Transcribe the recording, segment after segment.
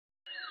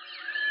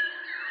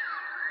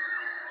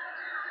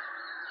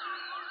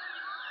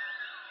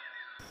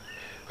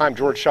I'm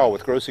George Shaw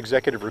with Gross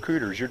Executive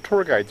Recruiters, your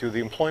tour guide through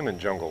the employment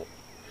jungle.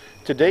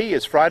 Today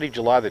is Friday,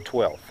 July the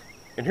 12th,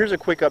 and here's a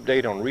quick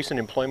update on recent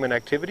employment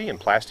activity in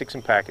plastics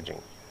and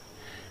packaging.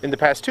 In the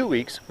past 2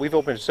 weeks, we've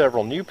opened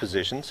several new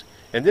positions,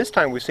 and this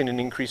time we've seen an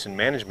increase in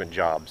management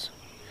jobs.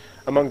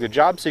 Among the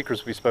job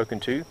seekers we've spoken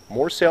to,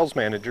 more sales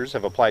managers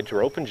have applied to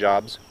our open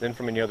jobs than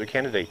from any other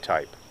candidate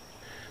type.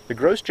 The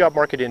gross job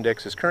market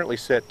index is currently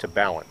set to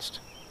balanced.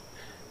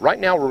 Right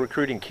now we're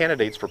recruiting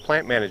candidates for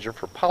plant manager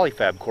for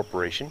Polyfab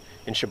Corporation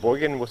in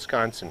Sheboygan,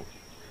 Wisconsin.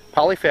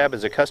 Polyfab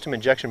is a custom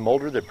injection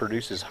molder that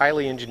produces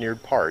highly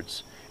engineered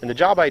parts, and the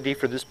job ID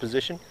for this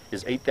position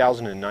is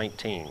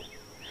 8019.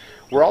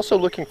 We're also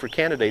looking for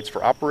candidates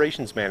for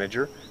operations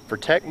manager for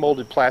Tech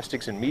Molded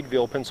Plastics in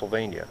Meadville,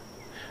 Pennsylvania.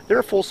 They're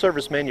a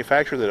full-service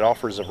manufacturer that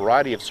offers a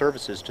variety of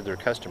services to their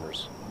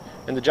customers,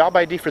 and the job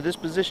ID for this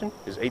position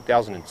is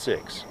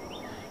 8006.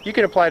 You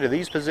can apply to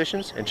these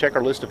positions and check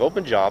our list of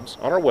open jobs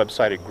on our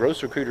website at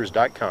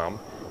grossrecruiters.com.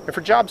 And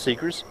for job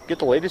seekers, get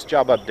the latest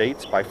job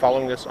updates by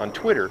following us on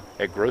Twitter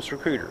at Gross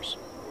Recruiters.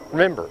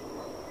 Remember,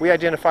 we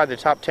identify the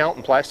top talent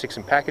in plastics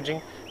and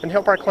packaging and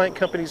help our client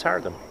companies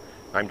hire them.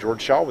 I'm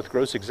George Shaw with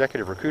Gross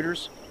Executive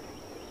Recruiters.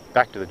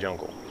 Back to the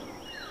jungle.